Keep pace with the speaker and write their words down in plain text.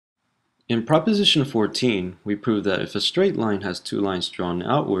In proposition 14, we prove that if a straight line has two lines drawn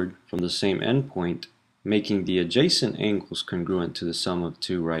outward from the same endpoint, making the adjacent angles congruent to the sum of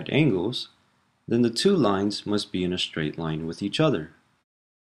two right angles, then the two lines must be in a straight line with each other.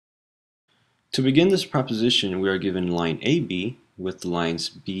 To begin this proposition, we are given line AB with the lines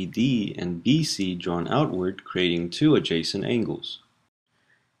BD and BC drawn outward, creating two adjacent angles.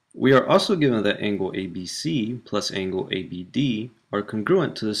 We are also given that angle ABC plus angle ABD are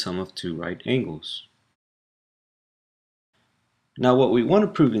congruent to the sum of two right angles. Now what we want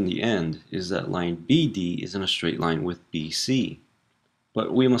to prove in the end is that line BD is in a straight line with BC.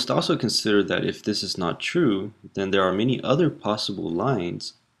 But we must also consider that if this is not true, then there are many other possible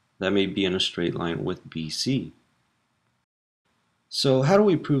lines that may be in a straight line with BC. So how do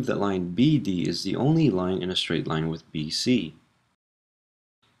we prove that line BD is the only line in a straight line with BC?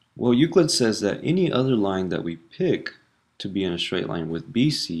 Well, Euclid says that any other line that we pick to be in a straight line with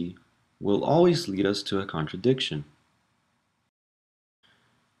BC will always lead us to a contradiction.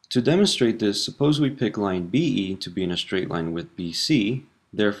 To demonstrate this, suppose we pick line BE to be in a straight line with BC,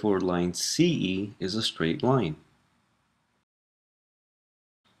 therefore line CE is a straight line.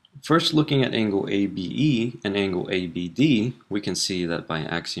 First, looking at angle ABE and angle ABD, we can see that by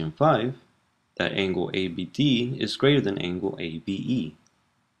axiom 5, that angle ABD is greater than angle ABE.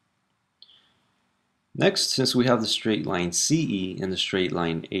 Next, since we have the straight line CE and the straight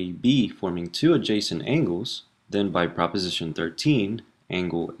line AB forming two adjacent angles, then by proposition 13,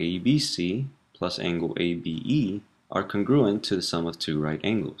 angle ABC plus angle ABE are congruent to the sum of two right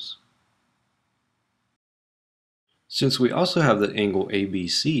angles. Since we also have that angle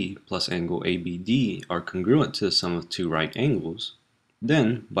ABC plus angle ABD are congruent to the sum of two right angles,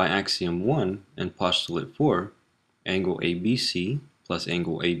 then by axiom 1 and postulate 4, angle ABC plus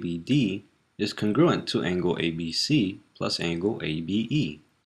angle ABD is congruent to angle ABC plus angle ABE.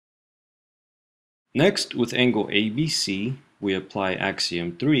 Next, with angle ABC, we apply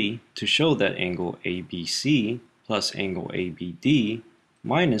axiom 3 to show that angle ABC plus angle ABD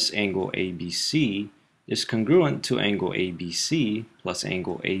minus angle ABC is congruent to angle ABC plus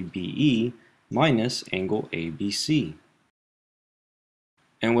angle ABE minus angle ABC.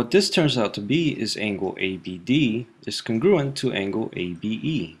 And what this turns out to be is angle ABD is congruent to angle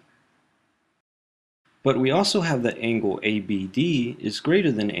ABE. But we also have that angle ABD is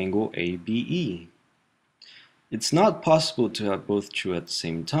greater than angle ABE. It's not possible to have both true at the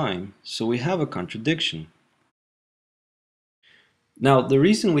same time, so we have a contradiction. Now, the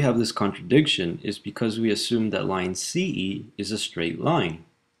reason we have this contradiction is because we assume that line CE is a straight line.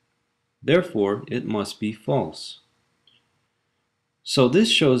 Therefore, it must be false. So this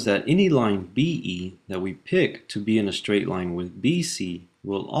shows that any line BE that we pick to be in a straight line with BC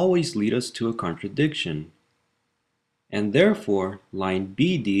will always lead us to a contradiction. And therefore, line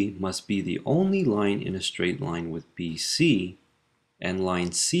BD must be the only line in a straight line with BC, and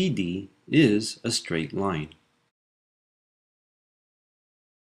line CD is a straight line.